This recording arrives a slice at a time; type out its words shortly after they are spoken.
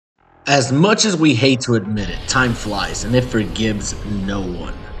As much as we hate to admit it, time flies and it forgives no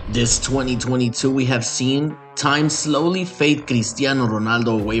one. This 2022 we have seen time slowly fade Cristiano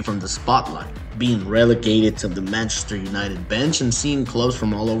Ronaldo away from the spotlight, being relegated to the Manchester United bench and seeing clubs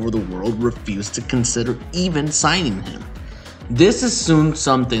from all over the world refuse to consider even signing him. This is soon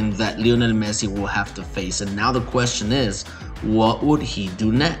something that Lionel Messi will have to face, and now the question is, what would he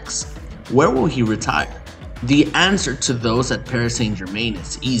do next? Where will he retire? The answer to those at Paris Saint Germain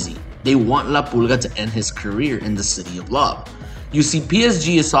is easy. They want La Pulga to end his career in the City of Love. You see,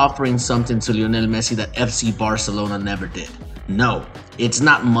 PSG is offering something to Lionel Messi that FC Barcelona never did. No, it's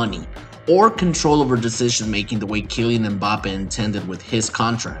not money or control over decision making the way Kylian Mbappe intended with his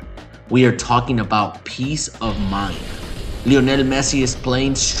contract. We are talking about peace of mind. Lionel Messi is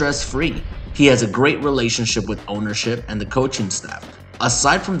playing stress-free. He has a great relationship with ownership and the coaching staff.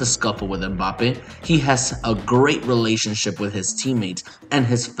 Aside from the scuffle with Mbappe, he has a great relationship with his teammates, and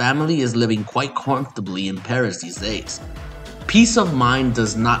his family is living quite comfortably in Paris these days. Peace of mind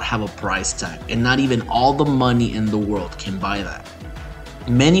does not have a price tag, and not even all the money in the world can buy that.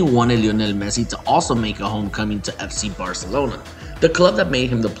 Many wanted Lionel Messi to also make a homecoming to FC Barcelona, the club that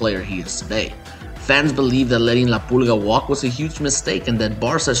made him the player he is today. Fans believe that letting La Pulga walk was a huge mistake and that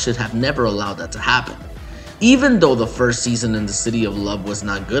Barca should have never allowed that to happen. Even though the first season in the City of Love was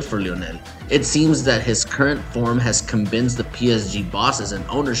not good for Lionel, it seems that his current form has convinced the PSG bosses and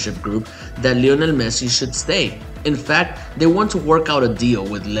ownership group that Lionel Messi should stay. In fact, they want to work out a deal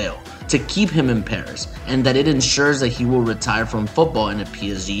with Leo to keep him in Paris, and that it ensures that he will retire from football in a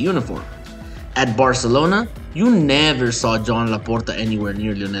PSG uniform. At Barcelona, you never saw Joan Laporta anywhere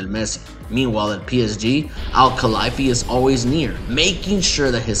near Lionel Messi. Meanwhile, at PSG, Al Khalifi is always near, making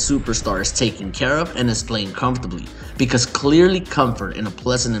sure that his superstar is taken care of and is playing comfortably, because clearly comfort in a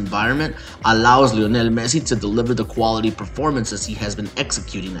pleasant environment allows Lionel Messi to deliver the quality performances he has been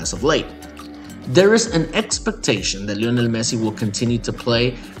executing as of late. There is an expectation that Lionel Messi will continue to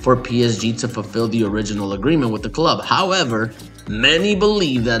play for PSG to fulfill the original agreement with the club. However, many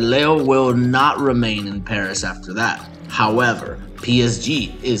believe that Leo will not remain in Paris after that. However,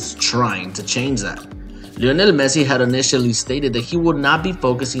 PSG is trying to change that. Lionel Messi had initially stated that he would not be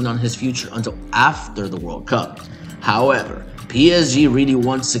focusing on his future until after the World Cup. However, PSG really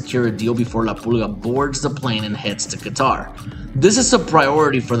wants to secure a deal before La Pulga boards the plane and heads to Qatar. This is a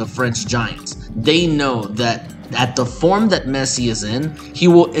priority for the French Giants. They know that at the form that Messi is in, he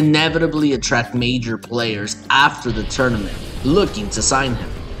will inevitably attract major players after the tournament looking to sign him.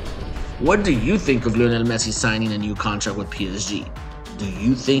 What do you think of Lionel Messi signing a new contract with PSG? Do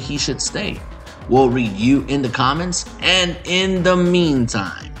you think he should stay? We'll read you in the comments, and in the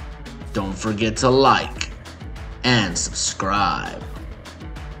meantime, don't forget to like and subscribe.